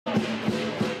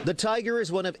The tiger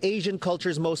is one of Asian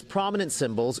culture's most prominent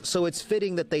symbols, so it's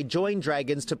fitting that they join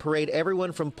dragons to parade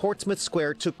everyone from Portsmouth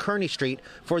Square to Kearney Street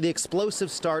for the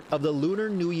explosive start of the Lunar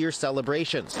New Year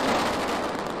celebrations.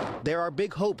 There are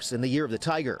big hopes in the Year of the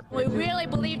Tiger. We really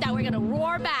believe that we're going to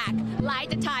roar back like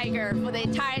the tiger for the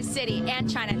entire city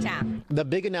and Chinatown. The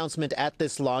big announcement at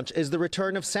this launch is the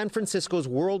return of San Francisco's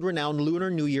world-renowned Lunar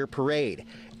New Year parade.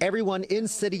 Everyone in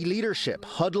city leadership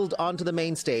huddled onto the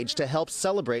main stage to help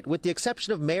celebrate, with the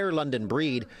exception of Mayor London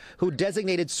Breed, who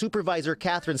designated Supervisor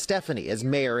Catherine Stephanie as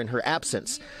mayor in her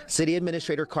absence. City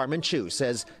Administrator Carmen Chu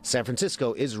says San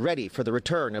Francisco is ready for the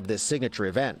return of this signature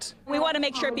event. We want to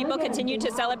make sure people continue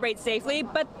to celebrate safely,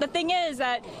 but the thing is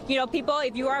that, people,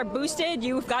 if you are boosted,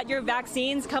 you've got your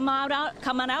vaccines, come on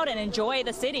out and enjoy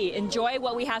the city, enjoy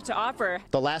what we have to offer.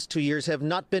 The last 2 years have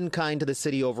not been kind to the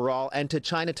city overall, and to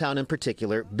Chinatown in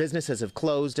particular. Businesses have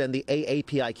closed and the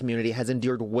AAPI community has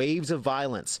endured waves of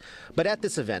violence. But at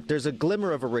this event, there's a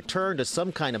glimmer of a return to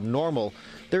some kind of normal.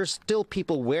 There are still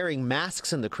people wearing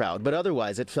masks in the crowd, but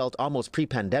otherwise it felt almost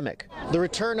pre-pandemic. The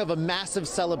return of a massive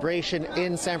celebration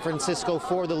in San Francisco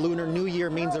for the Lunar New Year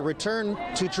means a return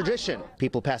to tradition.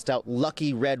 People passed out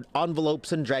lucky red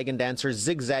envelopes and dragon dancers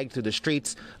zigzagged through the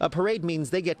streets. A parade means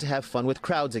they get to have fun with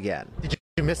crowds again. Did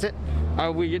you miss it?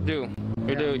 We do.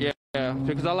 We do, yeah.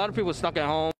 Because a lot of people stuck at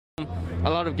home. A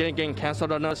lot of getting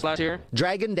canceled on us last year.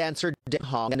 Dragon dancer Dan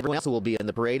Hong and everyone else who will be in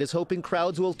the parade is hoping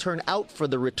crowds will turn out for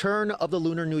the return of the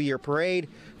Lunar New Year parade,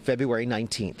 February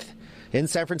 19th. In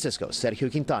San Francisco, Sergio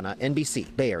Quintana,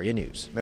 NBC Bay Area News.